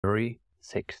February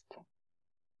 6th.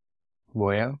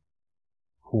 Where,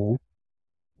 who,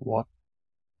 what,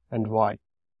 and why.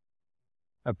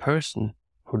 A person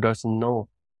who doesn't know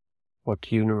what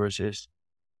the universe is,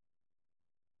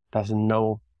 doesn't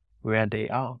know where they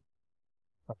are.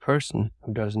 A person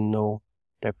who doesn't know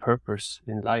their purpose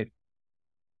in life,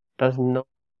 doesn't know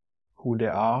who they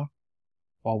are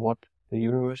or what the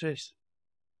universe is.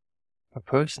 A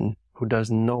person who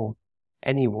doesn't know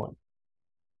any one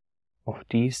of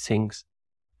these things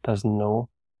doesn't know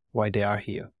why they are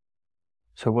here.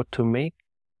 So what to make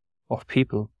of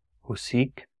people who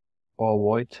seek or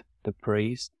avoid the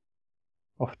praise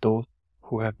of those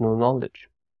who have no knowledge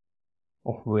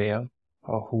of where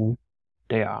or who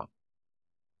they are?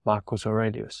 Marcus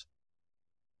Aurelius.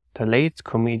 The late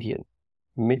comedian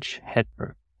Mitch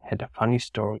Hedberg had a funny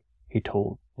story he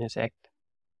told in his act.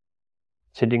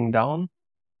 Sitting down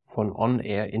for an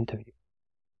on-air interview,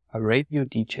 a radio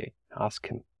DJ asked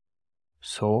him,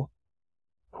 "So,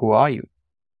 who are you?"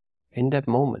 In that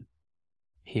moment,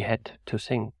 he had to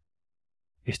think,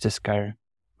 is the sky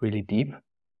really deep?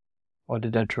 Or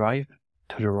did I drive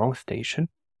to the wrong station?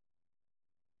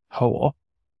 How often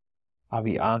are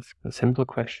we asked a simple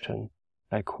question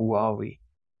like who are we?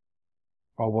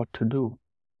 Or what to do?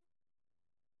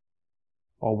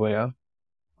 Or where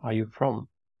are you from?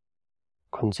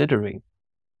 Considering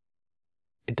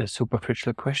it a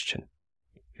superficial question,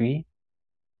 if we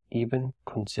even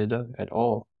consider at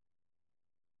all,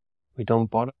 we don't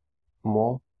bother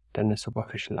more than a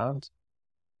superficial answer.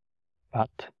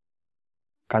 But,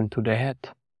 gun to the head,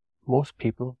 most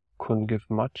people couldn't give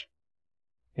much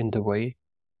in the way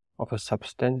of a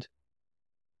substantive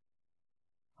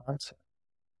answer.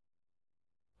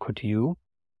 Could you?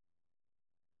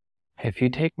 Have you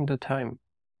taken the time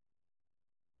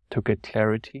to get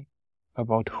clarity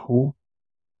about who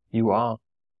you are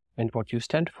and what you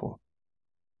stand for?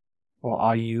 Or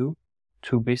are you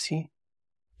too busy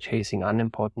chasing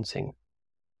unimportant things,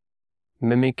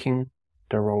 mimicking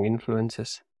the wrong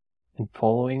influences, and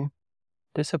following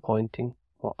disappointing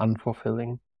or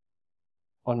unfulfilling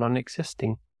or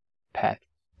non-existing paths?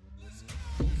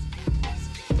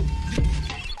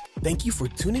 Thank you for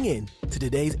tuning in to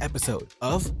today's episode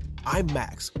of I'm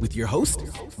Max with your host,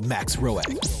 Max Roeck.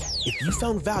 If you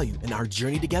found value in our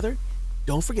journey together,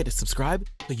 don't forget to subscribe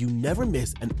so you never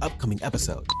miss an upcoming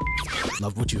episode.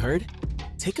 Loved what you heard?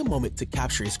 Take a moment to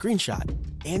capture a screenshot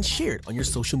and share it on your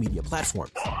social media platform.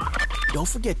 Don't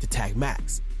forget to tag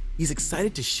Max. He's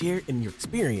excited to share in your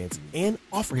experience and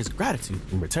offer his gratitude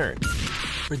in return.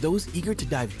 For those eager to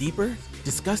dive deeper,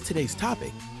 discuss today's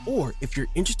topic, or if you're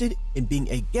interested in being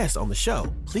a guest on the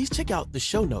show, please check out the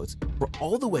show notes for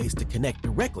all the ways to connect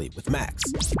directly with Max.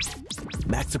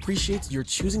 Max appreciates your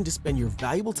choosing to spend your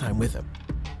valuable time with him.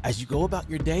 As you go about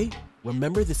your day,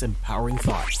 remember this empowering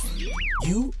thought.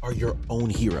 You are your own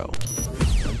hero.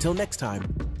 Until next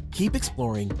time, keep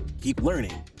exploring, keep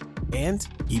learning, and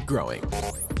keep growing.